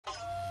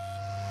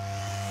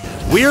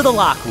We're the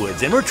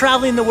Lockwoods, and we're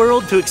traveling the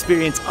world to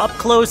experience up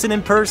close and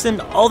in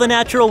person all the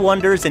natural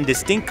wonders and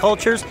distinct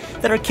cultures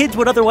that our kids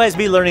would otherwise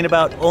be learning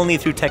about only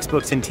through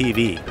textbooks and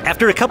TV.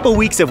 After a couple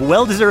weeks of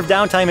well-deserved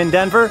downtime in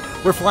Denver,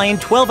 we're flying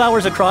 12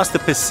 hours across the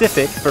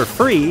Pacific for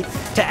free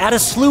to add a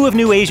slew of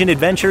new Asian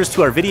adventures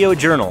to our video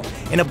journal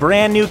in a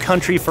brand new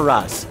country for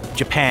us,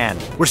 Japan.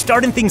 We're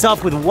starting things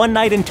off with one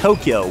night in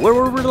Tokyo, where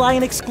we're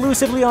relying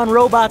exclusively on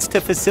robots to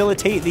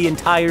facilitate the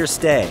entire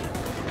stay.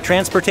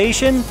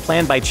 Transportation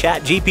planned by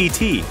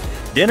ChatGPT.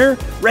 Dinner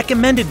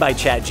recommended by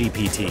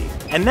ChatGPT.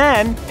 And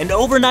then an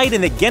overnight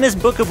in the Guinness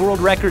Book of World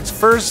Records'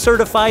 first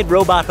certified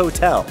robot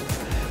hotel.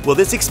 Will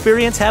this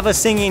experience have us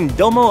singing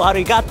Domo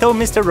Arigato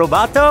Mr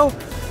Roboto?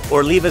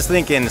 Or leave us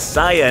thinking,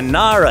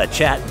 sayonara,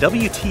 chat,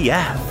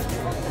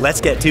 WTF?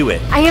 Let's get to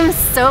it. I am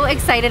so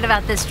excited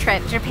about this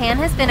trip. Japan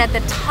has been at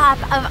the top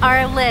of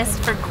our list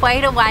for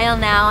quite a while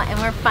now, and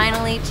we're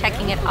finally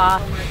checking it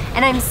off.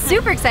 And I'm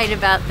super excited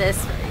about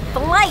this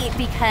flight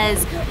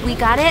because we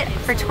got it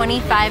for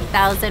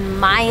 25,000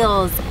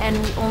 miles and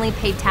we only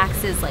paid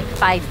taxes like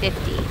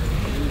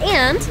 $550.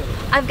 And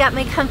I've got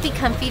my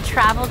comfy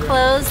travel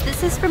clothes.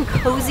 This is from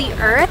Cozy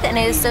Earth and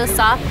it is so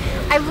soft.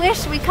 I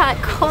wish we caught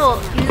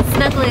Colt. He was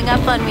snuggling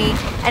up on me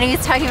and he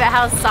was talking about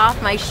how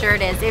soft my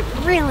shirt is. It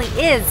really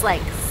is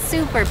like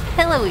super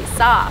pillowy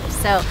soft.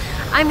 So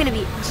I'm gonna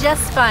be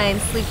just fine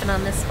sleeping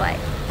on this flight.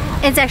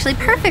 It's actually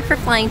perfect for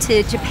flying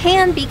to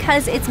Japan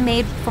because it's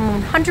made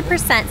from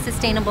 100%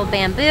 sustainable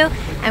bamboo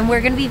and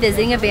we're going to be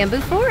visiting a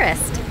bamboo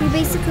forest. You're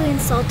basically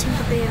insulting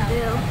the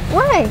bamboo.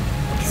 Why?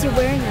 Because you're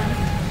wearing them.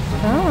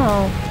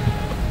 Oh.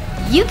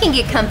 You can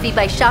get comfy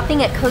by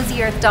shopping at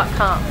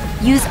CozyEarth.com.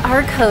 Use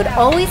our code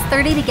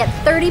ALWAYS30 to get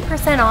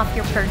 30% off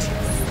your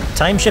purchase.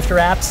 Time Shifter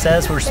app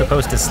says we're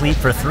supposed to sleep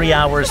for 3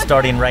 hours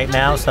starting right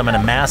now, so I'm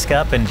gonna mask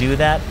up and do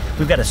that.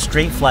 We've got a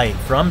straight flight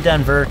from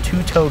Denver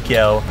to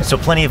Tokyo, so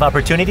plenty of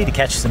opportunity to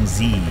catch some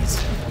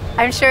Z's.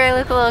 I'm sure I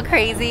look a little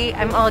crazy.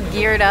 I'm all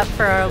geared up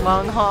for our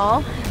long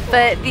haul,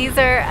 but these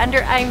are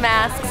under eye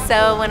masks,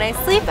 so when I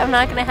sleep, I'm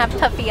not gonna have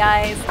puffy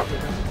eyes.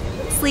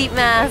 Sleep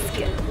mask,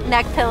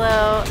 neck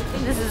pillow,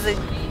 this is a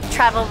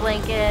travel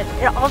blanket.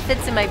 It all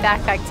fits in my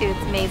backpack too,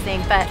 it's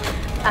amazing, but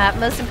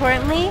most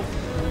importantly,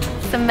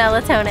 some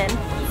melatonin.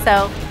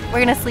 So we're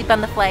gonna sleep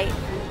on the flight.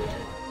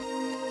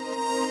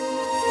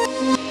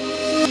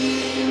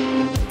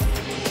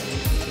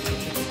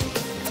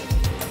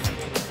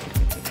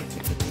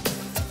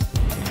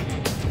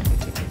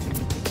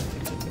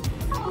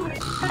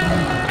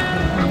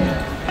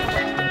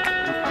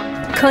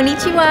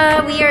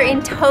 Konnichiwa, we are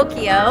in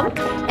Tokyo,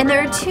 and there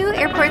are 2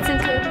 airports in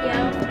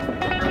Tokyo.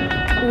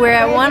 We're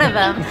at one of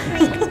them.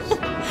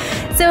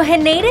 So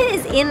Haneda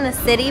is in the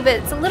city, but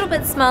it's a little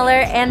bit smaller,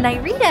 and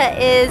Narita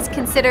is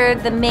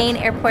considered the main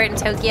airport in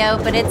Tokyo,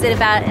 but it's at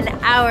about an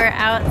hour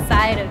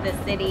outside of the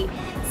city.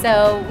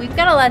 So we've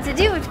got a lot to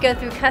do. We have to go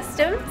through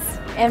customs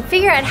and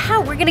figure out how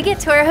we're gonna get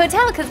to our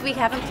hotel because we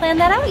haven't planned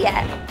that out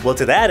yet. Well,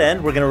 to that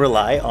end, we're gonna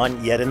rely on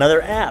yet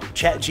another app,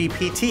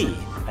 ChatGPT.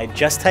 I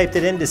just typed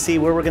it in to see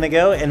where we're gonna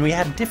go, and we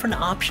have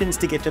different options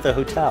to get to the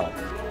hotel.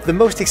 The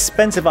most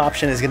expensive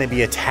option is gonna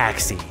be a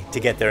taxi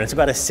to get there. It's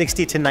about a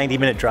 60 to 90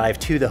 minute drive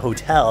to the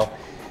hotel.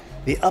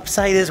 The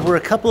upside is we're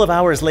a couple of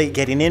hours late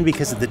getting in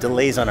because of the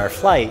delays on our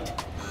flight.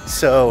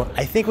 So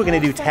I think we're gonna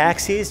do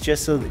taxis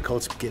just so that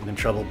Colt's getting in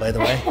trouble, by the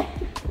way.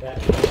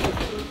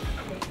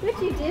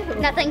 What'd you do?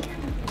 Nothing.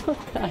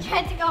 I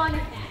tried to go on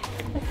your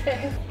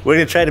neck. We're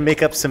gonna try to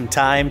make up some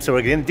time. So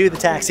we're gonna do the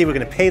taxi, we're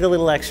gonna pay the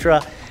little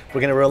extra. We're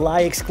gonna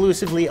rely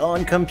exclusively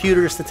on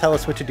computers to tell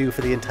us what to do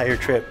for the entire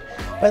trip.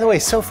 By the way,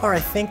 so far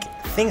I think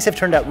things have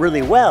turned out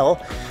really well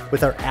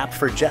with our app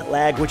for jet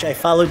lag, which I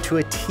followed to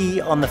a T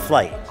on the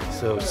flight.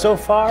 So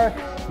far,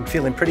 I'm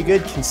feeling pretty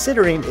good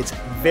considering it's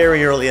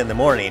very early in the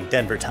morning,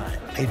 Denver time.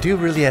 I do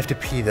really have to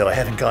pee though, I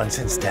haven't gone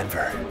since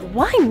Denver.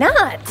 Why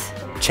not?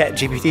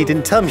 ChatGPT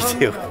didn't tell me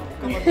to.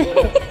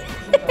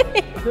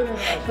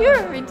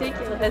 You're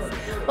ridiculous.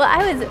 Well,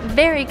 I was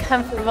very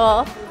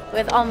comfortable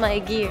with all my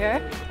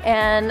gear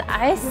and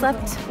I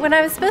slept when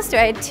I was supposed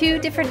to. I had 2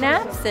 different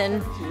naps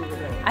and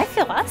I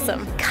feel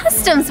awesome.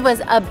 Customs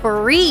was a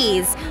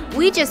breeze.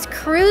 We just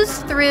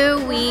cruised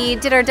through, we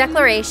did our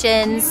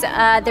declarations,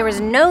 there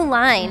was no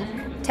line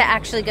to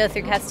actually go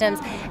through customs,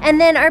 and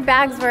then our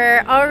bags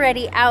were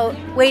already out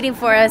waiting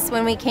for us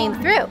when we came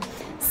through.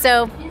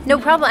 So no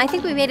problem. I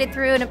think we made it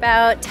through in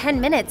about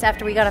 10 minutes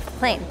after we got off the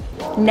plane.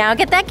 Now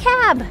get that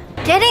cab.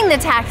 Getting the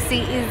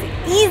taxi is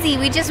easy.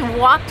 We just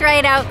walked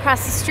right out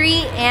across the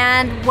street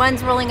and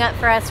one's rolling up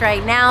for us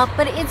right now,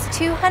 but it's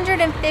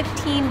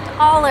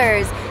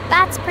 $215.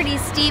 That's pretty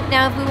steep.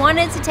 Now if we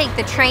wanted to take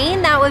the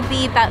train, that would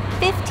be about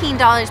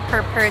 $15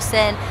 per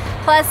person,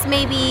 plus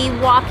maybe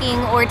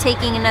walking or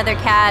taking another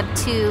cab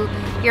to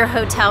your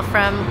hotel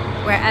from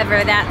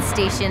wherever that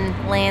station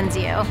lands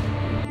you.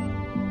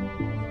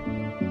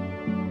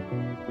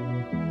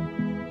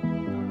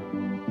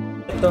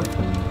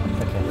 Okay.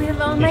 We have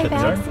all my Shut the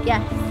bags. door?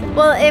 Yes.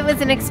 Well, it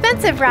was an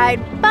expensive ride,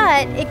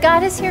 but it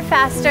got us here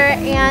faster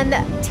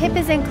and tip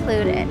is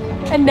included.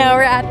 And now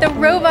we're at the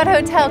Robot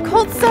Hotel.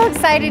 Colt's so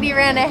excited he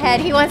ran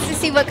ahead. He wants to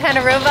see what kind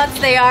of robots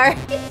they are.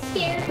 It's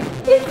scary.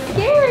 It's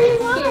scary,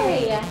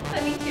 why?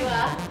 Let me chew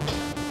up.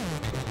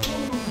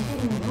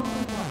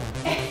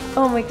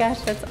 Oh my gosh,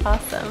 that's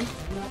awesome.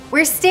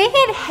 We're staying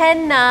at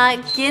Henn,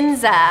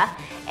 Ginza,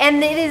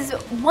 and it is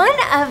one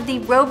of the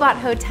robot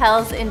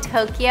hotels in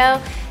Tokyo.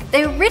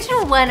 The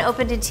original one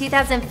opened in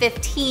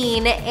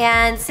 2015,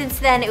 and since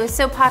then it was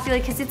so popular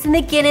because it's in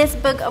the Guinness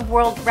Book of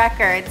World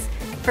Records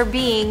for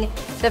being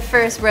the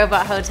first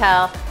robot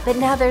hotel. But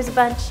now there's a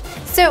bunch.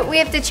 So we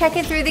have to check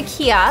it through the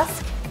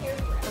kiosk.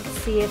 Let's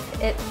see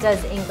if it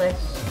does English.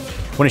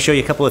 I want to show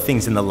you a couple of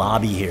things in the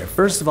lobby here.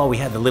 First of all, we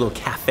have the little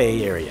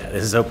cafe area.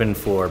 This is open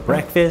for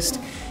breakfast,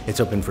 it's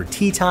open for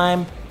tea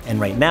time, and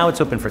right now it's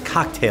open for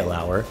cocktail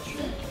hour.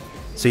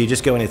 So you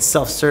just go in, it's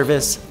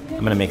self-service.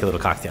 I'm gonna make a little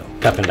cocktail.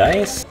 Cup and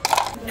ice.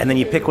 And then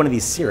you pick one of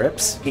these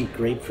syrups. Pink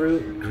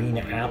grapefruit, green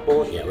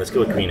apple. Yeah, let's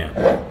go with green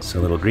apple. So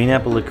a little green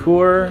apple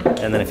liqueur,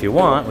 and then if you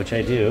want, which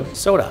I do,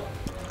 soda.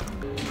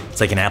 It's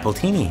like an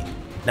appletini.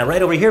 Now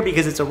right over here,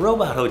 because it's a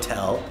robot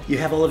hotel, you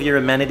have all of your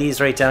amenities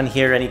right down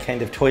here, any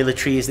kind of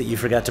toiletries that you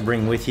forgot to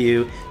bring with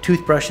you,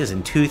 toothbrushes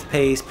and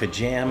toothpaste,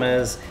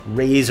 pajamas,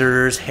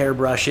 razors,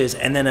 hairbrushes,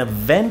 and then a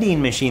vending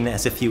machine that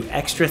has a few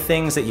extra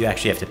things that you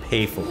actually have to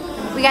pay for.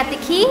 We got the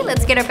key,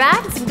 let's get our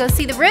bags and go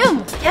see the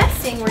room.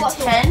 Guessing we're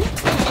 10?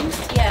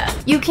 Yeah.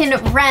 You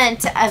can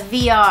rent a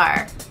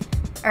VR,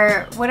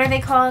 or what are they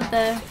called?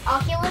 The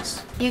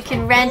Oculus? You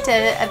can rent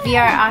a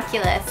VR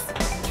Oculus.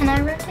 Can I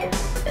rent it?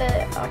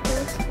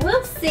 Oculus?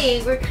 We'll see.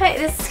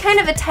 This is kind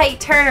of a tight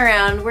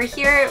turnaround. We're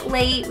here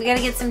late, we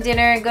gotta get some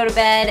dinner, go to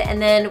bed,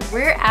 and then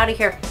we're out of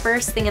here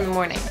first thing in the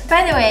morning.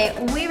 By the way,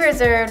 we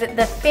reserved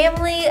the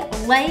family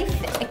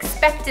life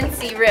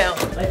expectancy room.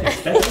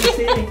 Life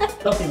expectancy?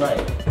 Healthy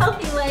life.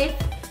 Healthy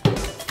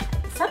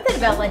life. Something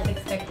about life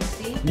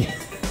expectancy.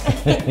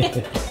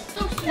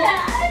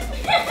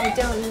 I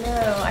don't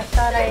know. I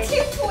thought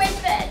Two twin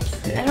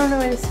beds. I don't know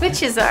where the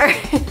switches are.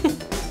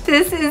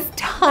 This is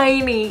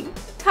tiny.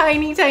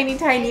 Tiny, tiny,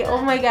 tiny.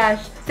 Oh my gosh.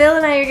 Phil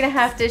and I are gonna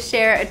have to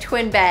share a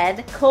twin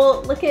bed.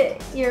 Colt, look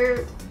at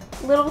your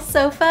little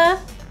sofa.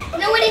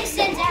 No, it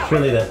extends out.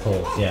 Really that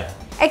pulls, yeah.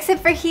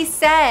 Except for he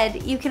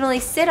said you can only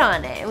sit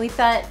on it. And we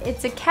thought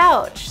it's a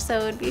couch, so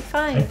it'd be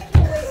fine.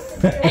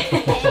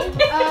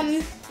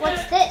 Okay.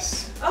 What's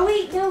this? Oh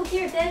wait, no,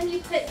 here, then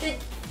you put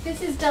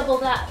this is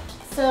doubled up.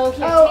 So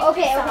here, Oh,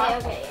 take okay, this okay,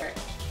 off. okay.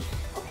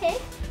 Okay.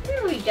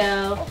 There we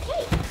go.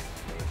 Okay.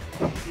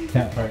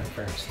 That part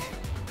first.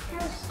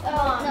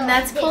 And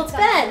that's Colt's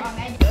it's bed. wrong.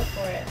 I go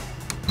for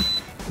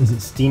it. Is it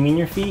steaming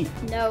your feet?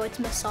 No, it's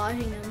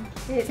massaging them.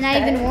 It's It's not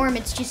better. even warm,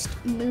 it's just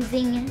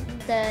moving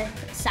the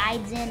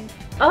sides in.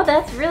 Oh,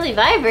 that's really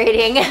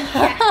vibrating.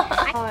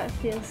 Oh, it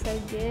feels so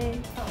good.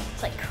 Oh,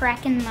 it's like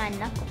cracking my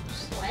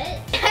knuckles. What?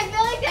 I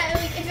feel like that,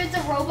 like, if it's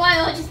a robot,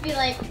 it'll just be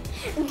like,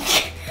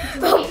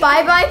 oh,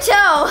 bye-bye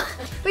toe.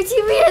 What do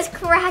you mean it's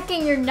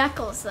cracking your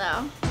knuckles,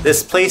 though?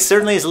 This place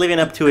certainly is living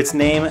up to its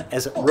name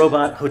as a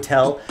robot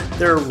hotel.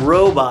 There are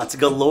robots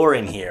galore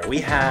in here.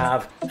 We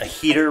have a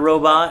heater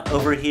robot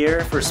over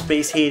here for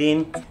space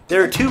heating.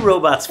 There are two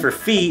robots for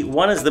feet.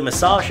 One is the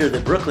massager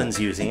that Brooklyn's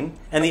using,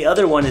 and the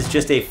other one is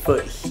just a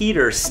foot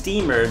heater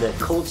steamer that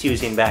Colt's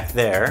using back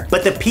there.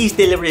 But the piece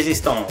de la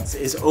resistance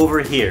is over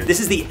here. This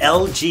is the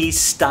LG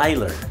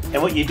Styler.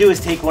 And what you do is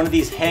take one of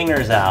these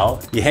hangers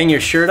out, you hang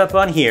your shirt up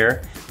on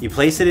here, you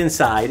place it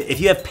inside. If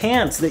you have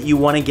pants that you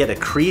want to get a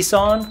crease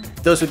on,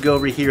 those would go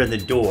over here in the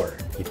door.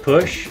 You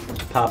push,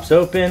 it pops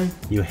open,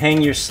 you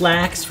hang your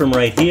slacks from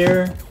right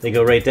here. They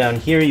go right down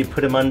here. You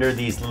put them under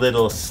these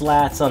little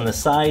slats on the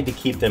side to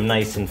keep them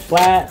nice and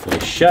flat. You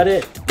shut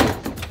it.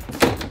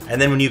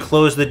 And then when you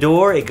close the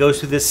door, it goes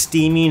through this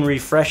steaming,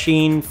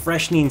 refreshing,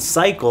 freshening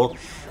cycle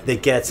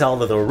that gets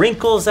all of the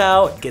wrinkles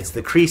out, gets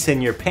the crease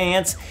in your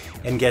pants,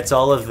 and gets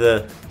all of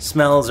the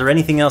smells or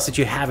anything else that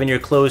you have in your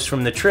clothes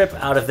from the trip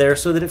out of there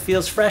so that it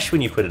feels fresh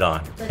when you put it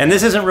on. And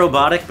this isn't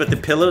robotic, but the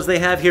pillows they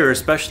have here are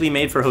especially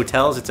made for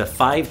hotels. It's a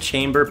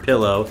 5-chamber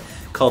pillow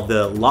called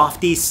the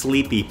Lofty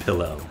Sleepy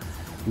Pillow.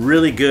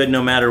 Really good,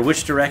 no matter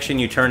which direction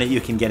you turn it, you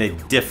can get a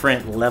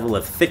different level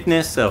of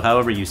thickness, so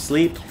however you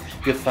sleep,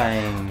 you'll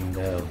find,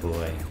 oh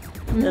boy.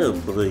 Oh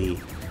boy.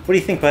 What do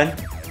you think, bud?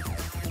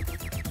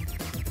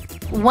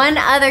 One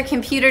other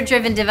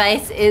computer-driven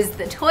device is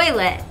the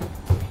toilet.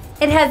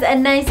 It has a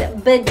nice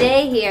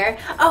bidet here.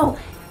 Oh,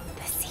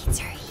 the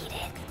seats are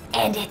heated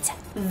and it's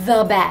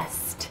the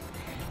best.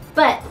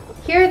 But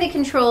here are the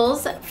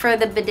controls for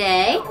the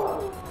bidet,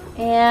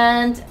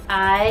 and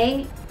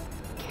I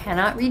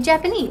cannot read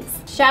Japanese.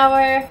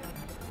 Shower,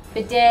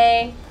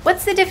 bidet.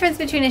 What's the difference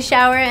between a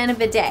shower and a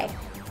bidet?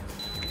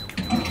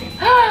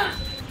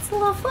 It's a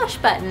little flush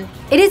button.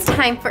 It is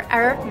time for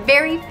our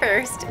very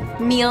first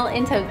meal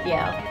in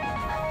Tokyo.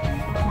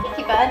 Thank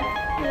you, bud.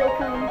 You're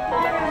welcome.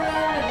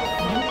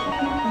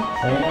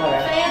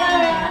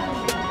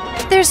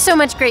 There's so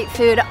much great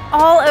food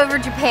all over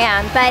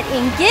Japan, but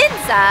in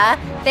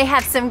Ginza, They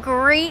have some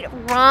great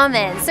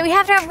ramen. So we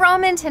have to have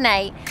ramen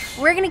tonight.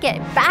 We're gonna get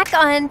back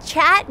on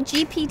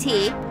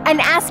ChatGPT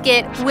and ask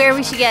it where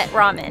we should get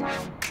ramen.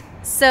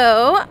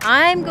 So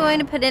I'm going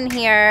to put in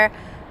here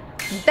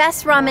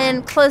best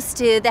ramen close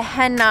to the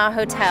Henn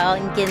Hotel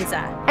in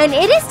Ginza. And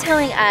it is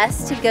telling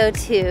us to go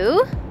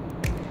to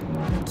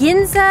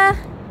Ginza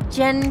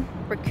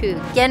Genraku.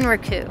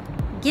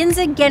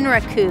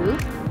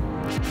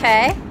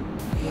 Okay.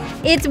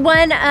 It's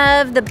one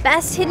of the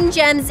best hidden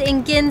gems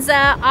in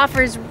Ginza,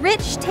 offers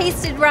rich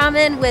tasted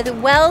ramen with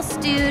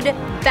well-stewed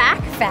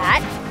back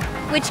fat,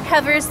 which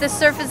covers the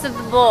surface of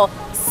the bowl.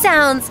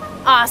 Sounds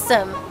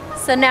awesome.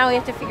 So now we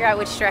have to figure out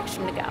which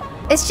direction to go.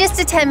 It's just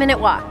a 10-minute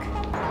walk.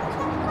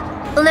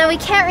 Well, now we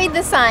can't read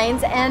the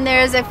signs, and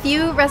there's a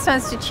few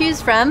restaurants to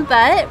choose from,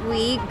 but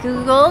we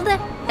Googled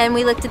and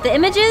we looked at the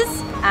images.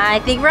 I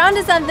think we're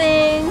onto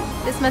something.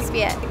 This must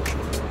be it.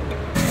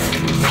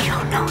 I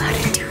don't know how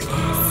to do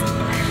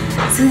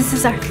this. So this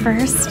is our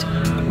first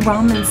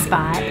ramen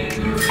spot,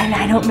 and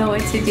I don't know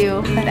what to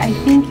do, but I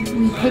think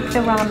we pick the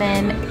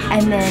ramen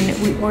and then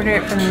we order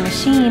it from the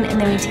machine, and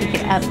then we take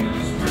it up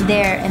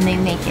there and they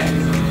make it.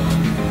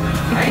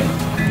 Okay.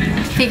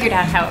 Figured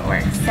out how it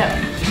works. So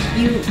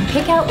you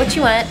pick out what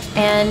you want,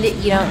 and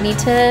you don't need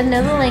to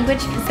know the language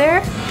because there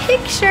are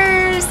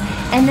pictures,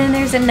 and then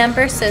there's a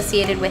number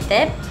associated with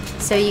it.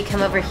 So you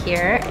come over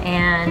here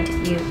and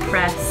you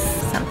press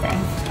something.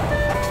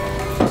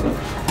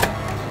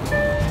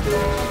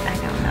 I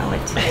don't know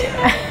what to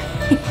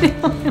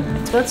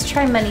do. So let's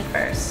try money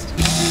first.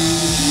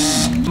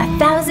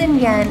 1,000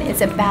 yen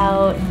is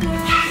about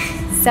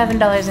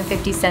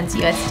 $7.50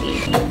 USD.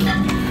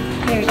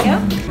 There we go.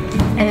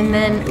 And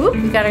then, oop,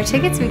 we got our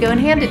tickets, we go and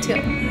hand it to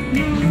him.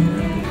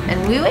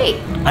 And we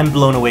wait. I'm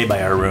blown away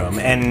by our room,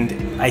 and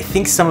I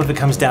think some of it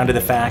comes down to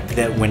the fact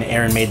that when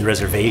Erin made the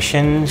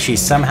reservation, she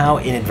somehow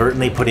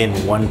inadvertently put in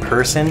one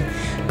person,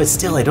 but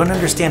still, I don't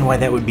understand why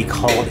that would be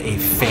called a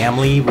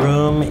family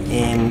room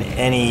in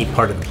any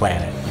part of the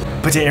planet.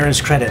 But to Erin's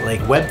credit,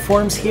 like, web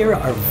forms here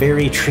are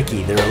very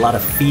tricky. There are a lot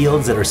of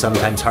fields that are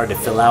sometimes hard to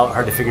fill out,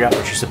 hard to figure out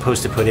what you're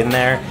supposed to put in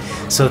there.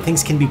 So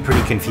things can be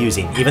pretty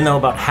confusing. Even though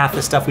about half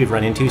the stuff we've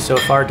run into so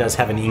far does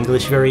have an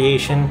English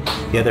variation,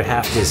 the other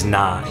half does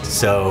not.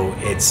 So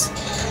it's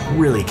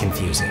really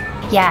confusing.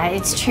 Yeah,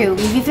 it's true.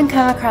 We've even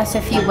come across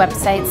a few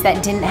websites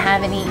that didn't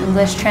have any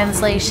English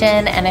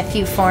translation, and a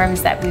few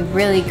forms that we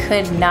really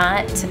could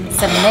not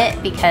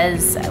submit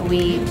because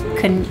we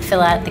couldn't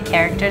fill out the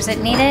characters it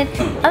needed.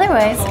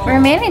 Otherwise, we're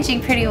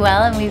managing pretty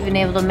well, and we've been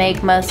able to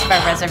make most of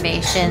our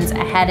reservations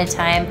ahead of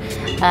time.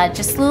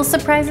 Just little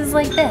surprises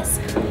like this.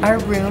 Our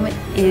room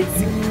is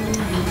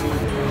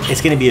done.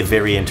 It's gonna be a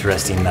very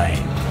interesting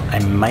night. I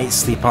might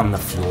sleep on the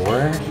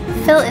floor.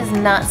 Phil is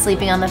not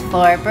sleeping on the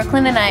floor.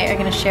 Brooklyn and I are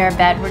gonna share a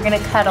bed. We're gonna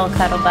cuddle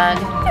bug.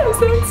 I'm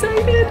so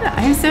excited.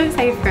 I'm so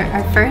excited for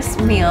our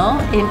first meal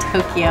in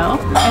Tokyo.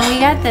 And we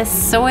got this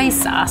soy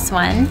sauce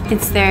one.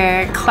 It's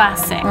their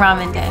classic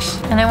ramen dish.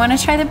 And I wanna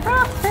try the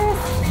broth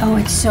first. Oh,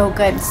 it's so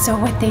good. So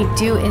what they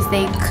do is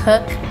they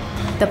cook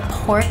the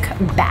pork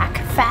back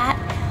fat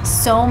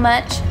so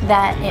much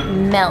that it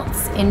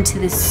melts into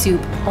the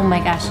soup. Oh my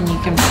gosh, and you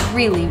can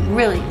really,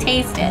 really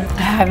taste it.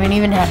 I haven't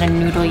even had a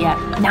noodle yet.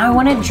 Now I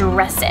want to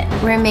dress it.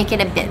 We're gonna make it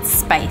a bit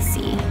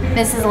spicy.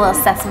 This is a little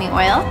sesame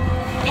oil,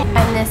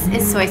 and this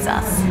is soy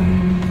sauce.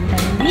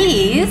 And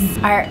these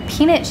are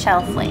peanut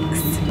shell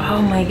flakes.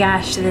 Oh my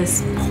gosh,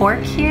 this pork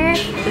here,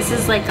 this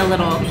is like a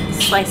little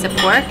slice of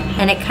pork,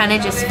 and it kind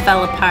of just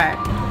fell apart.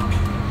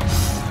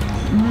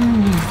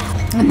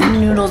 And the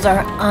noodles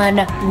are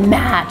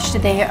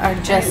unmatched. They are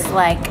just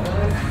like,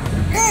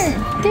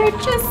 they're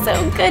just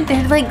so good.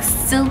 They're like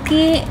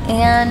silky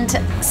and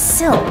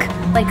silk,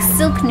 like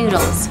silk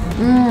noodles.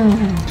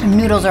 The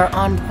noodles are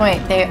on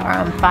point. They are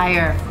on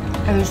fire.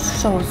 It was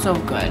so, so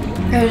good.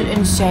 It was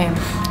insane.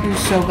 It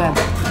was so good.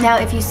 Now,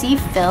 if you see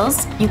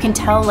Phil's, you can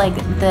tell like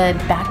the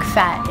back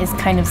fat is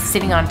kind of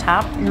sitting on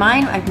top.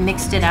 Mine, I've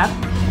mixed it up,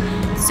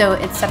 so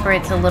it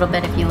separates a little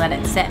bit if you let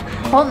it sit.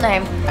 Holt and I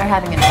are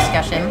having a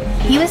discussion.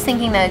 He was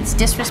thinking that it's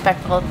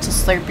disrespectful to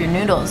slurp your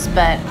noodles,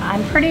 but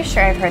I'm pretty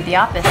sure I've heard the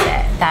opposite,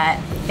 that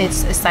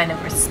it's a sign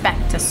of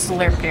respect to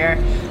slurp your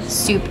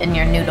soup and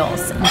your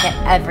noodles and get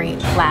every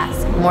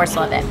last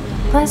morsel of it.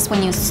 Plus,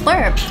 when you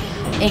slurp,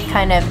 it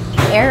kind of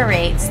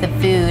aerates the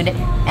food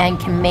and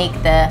can make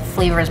the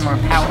flavors more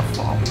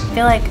powerful. I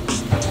feel like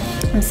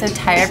I'm so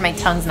tired, my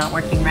tongue's not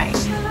working right.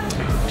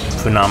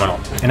 Phenomenal.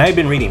 And I've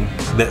been reading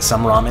that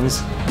some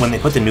ramens, when they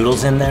put the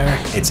noodles in there,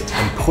 it's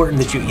important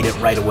that you eat it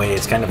right away.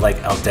 It's kind of like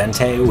al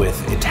dente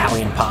with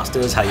Italian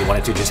pastas, how you want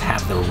it to just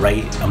have the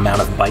right amount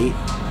of bite.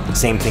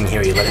 Same thing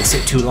here, you let it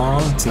sit too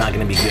long, it's not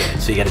gonna be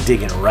good. So you gotta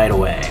dig in right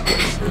away.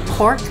 The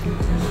pork,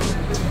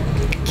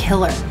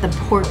 killer. The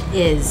pork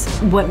is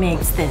what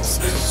makes this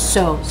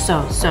so,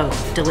 so, so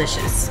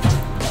delicious.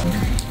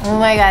 Oh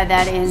my God,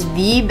 that is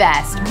the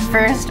best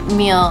first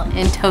meal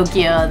in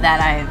Tokyo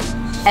that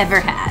I've ever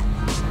had.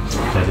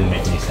 That didn't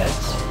make any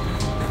sense.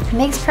 It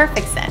makes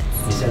perfect sense.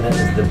 You said that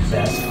is the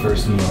best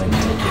first meal in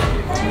Tokyo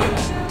you've ever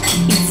had.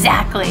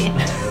 Exactly.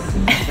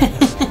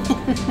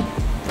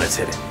 Let's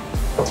hit it.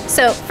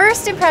 So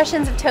first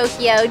impressions of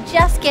Tokyo,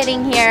 just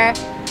getting here.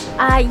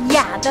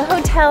 Yeah, the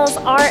hotels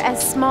are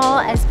as small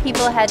as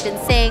people had been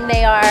saying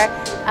they are.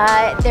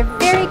 They're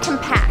very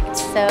compact,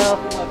 so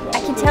I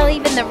can tell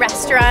even the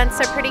restaurants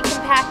are pretty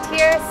compact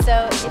here,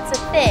 so it's a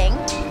thing.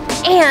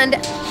 And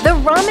the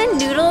ramen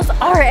noodles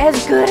are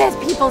as good as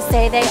people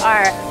say they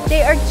are.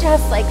 They are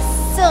just like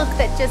silk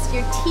that just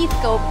your teeth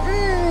go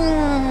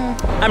mmm.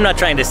 I'm not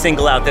trying to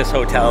single out this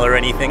hotel or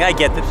anything. I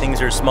get that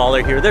things are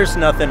smaller here. There's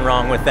nothing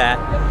wrong with that.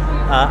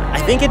 I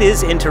think it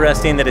is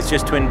interesting that it's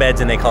just twin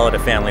beds and they call it a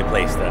family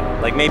place though.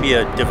 Like maybe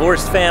a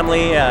divorced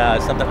family,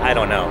 something, I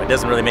don't know. It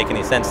doesn't really make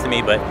any sense to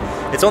me, but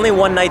it's only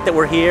one night that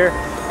we're here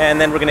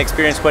and then we're gonna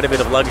experience quite a bit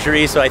of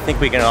luxury, so I think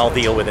we can all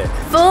deal with it.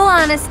 Full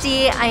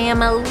honesty, I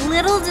am a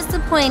little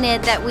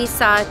disappointed that we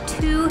saw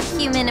 2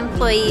 human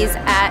employees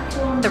at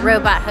the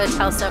robot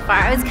hotel so far.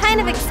 I was kind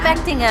of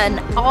expecting an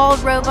all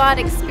robot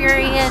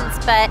experience,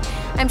 but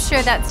I'm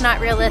sure that's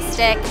not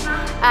realistic.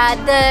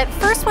 The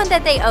first one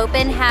that they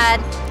opened had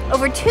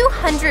over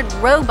 200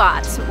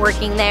 robots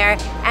working there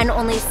and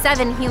only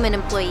 7 human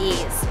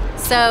employees.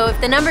 So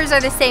if the numbers are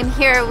the same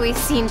here, we've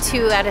seen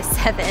 2 out of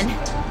 7.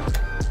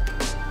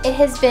 It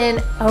has been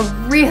a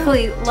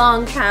really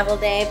long travel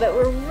day, but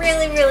we're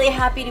really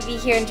happy to be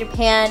here in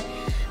Japan.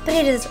 But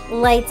it is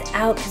lights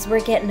out because we're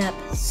getting up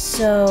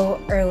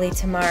so early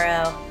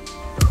tomorrow.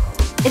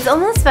 It's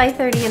almost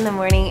 5:30 in the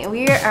morning and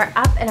we are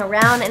up and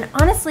around, and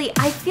honestly,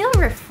 I feel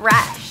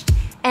refreshed.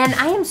 And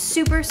I am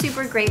super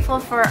grateful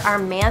for our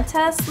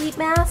Manta sleep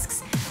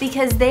masks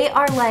because they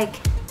are like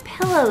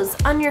pillows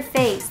on your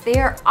face. They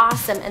are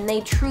awesome and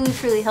they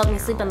truly helped me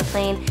sleep on the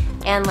plane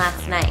and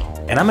last night.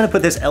 And I'm gonna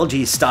put this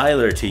LG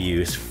styler to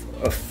use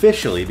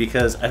officially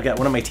because I've got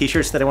one of my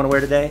t-shirts that I wanna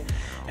wear today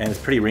and it's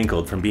pretty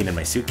wrinkled from being in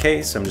my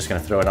suitcase, so I'm just gonna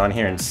throw it on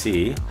here and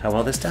see how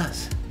well this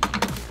does.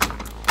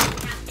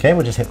 Okay,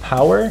 we'll just hit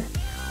power.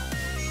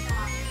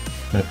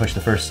 I'm gonna push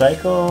the first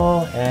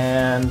cycle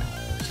and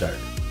start.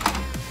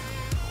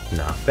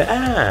 Not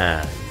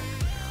bad.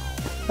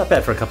 Not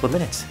bad for a couple of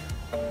minutes.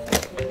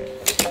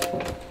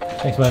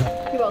 Thanks, bud.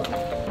 You're welcome.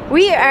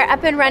 We are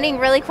up and running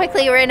really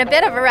quickly. We're in a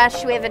bit of a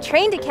rush. We have a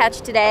train to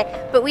catch today,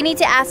 but we need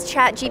to ask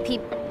ChatGPT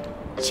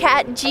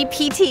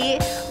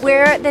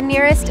where the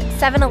nearest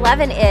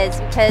 7-Eleven is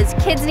because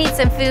kids need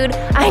some food.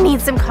 I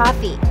need some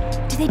coffee.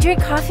 Do they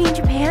drink coffee in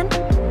Japan?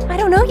 I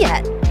don't know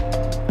yet.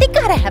 They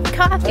gotta have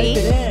coffee.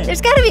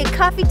 There's gotta be a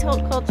coffee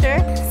culture.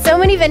 So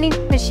many vending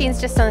machines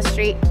just on the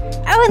street.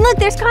 Oh, and look,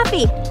 there's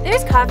coffee.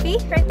 There's coffee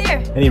right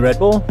there. Any Red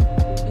Bull?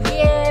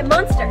 Yeah,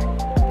 Monster.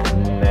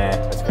 Nah.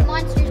 The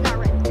Monster's not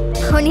Red Bull.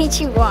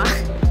 Konnichiwa.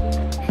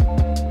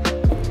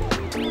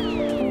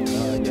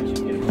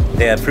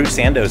 They have fruit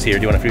sandos here.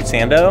 Do you want a fruit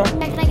sando?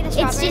 Can I get a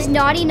strawberry? It's just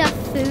not enough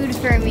food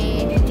for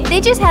me. They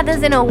just had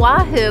those in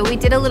Oahu. We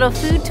did a little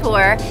food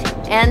tour,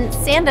 and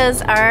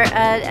sandos are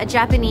a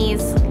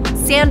Japanese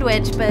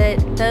sandwich, but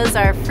those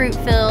are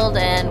fruit-filled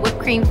and whipped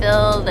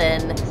cream-filled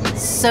and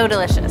so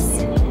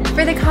delicious.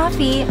 For the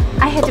coffee,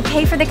 I had to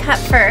pay for the cup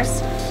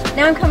first.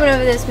 Now I'm coming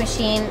over this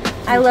machine.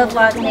 I love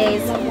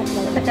lattes.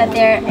 Put that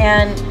there,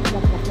 and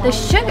the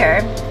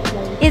sugar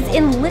is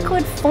in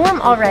liquid form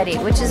already,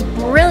 which is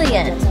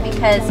brilliant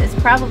because it's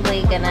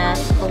probably gonna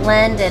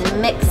blend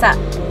and mix up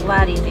a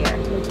lot easier.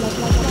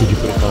 Did you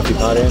put a coffee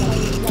pot in?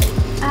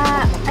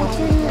 I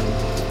didn't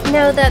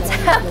know that's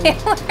how it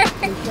works.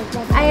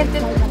 I have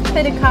to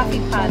put a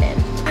coffee pot in.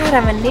 God,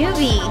 I'm a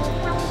newbie.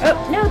 Oh,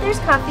 no, there's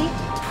coffee.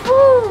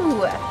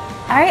 Whew.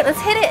 All right, let's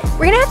hit it.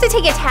 We're gonna have to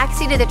take a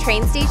taxi to the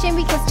train station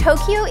because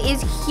Tokyo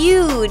is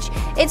huge.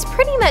 It's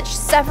pretty much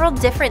several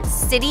different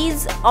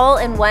cities all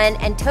in one,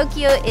 and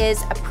Tokyo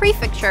is a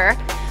prefecture,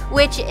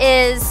 which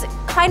is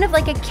kind of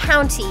like a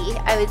county,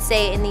 I would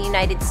say, in the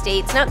United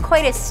States. Not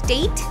quite a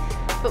state,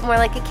 but more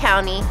like a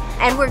county.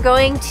 And we're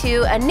going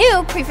to a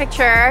new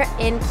prefecture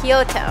in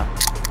Kyoto.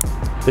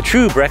 The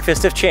true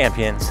breakfast of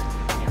champions.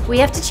 We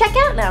have to check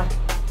out now.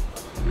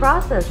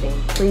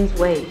 Processing. Please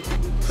wait.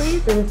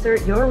 Please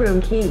insert your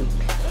room key.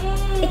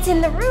 It's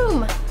in the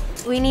room.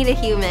 We need a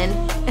human.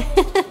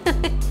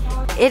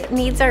 It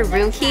needs our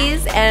room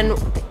keys, and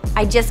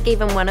I just gave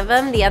him one of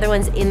them. The other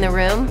one's in the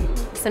room.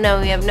 So now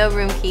we have no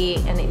room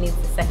key, and it needs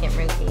the second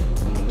room key.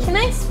 Can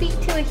I speak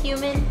to a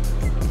human?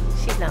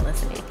 She's not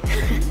listening.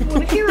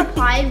 What if you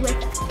replied with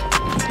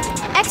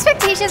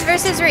Expectations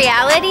versus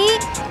reality.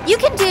 You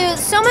can do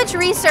so much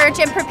research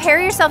and prepare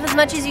yourself as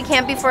much as you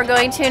can before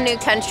going to a new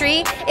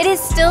country. It is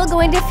still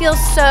going to feel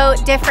so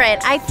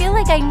different. I feel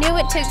like I knew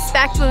what to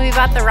expect when we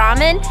bought the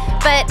ramen,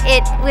 but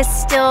it was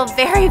still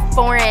very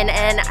foreign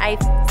and I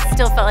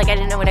still felt like I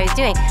didn't know what I was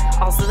doing.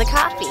 Also the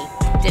coffee,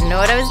 didn't know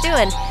what I was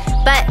doing.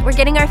 But we're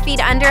getting our feet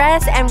under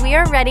us and we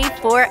are ready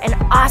for an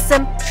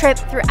awesome trip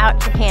throughout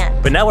Japan.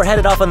 But now we're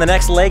headed off on the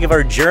next leg of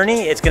our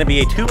journey. It's gonna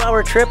be a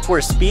 2-hour trip where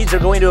speeds are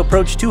going to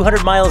approach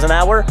 200 miles an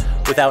hour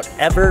without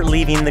ever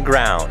leaving the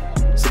ground.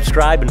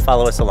 Subscribe and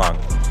follow us along.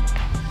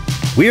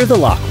 We're the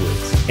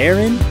Lockwoods,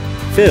 Aaron,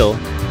 Phil,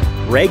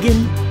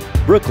 Reagan,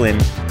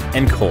 Brooklyn,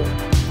 and Cole.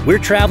 We're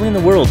traveling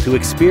the world to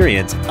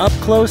experience, up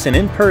close and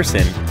in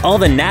person, all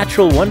the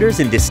natural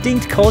wonders and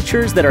distinct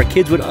cultures that our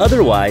kids would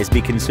otherwise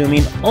be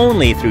consuming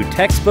only through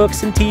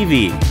textbooks and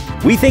TV.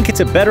 We think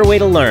it's a better way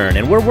to learn,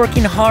 and we're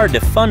working hard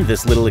to fund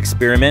this little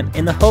experiment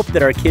in the hope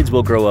that our kids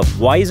will grow up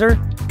wiser,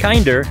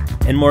 kinder,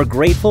 and more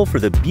grateful for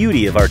the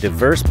beauty of our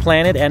diverse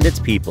planet and its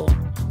people.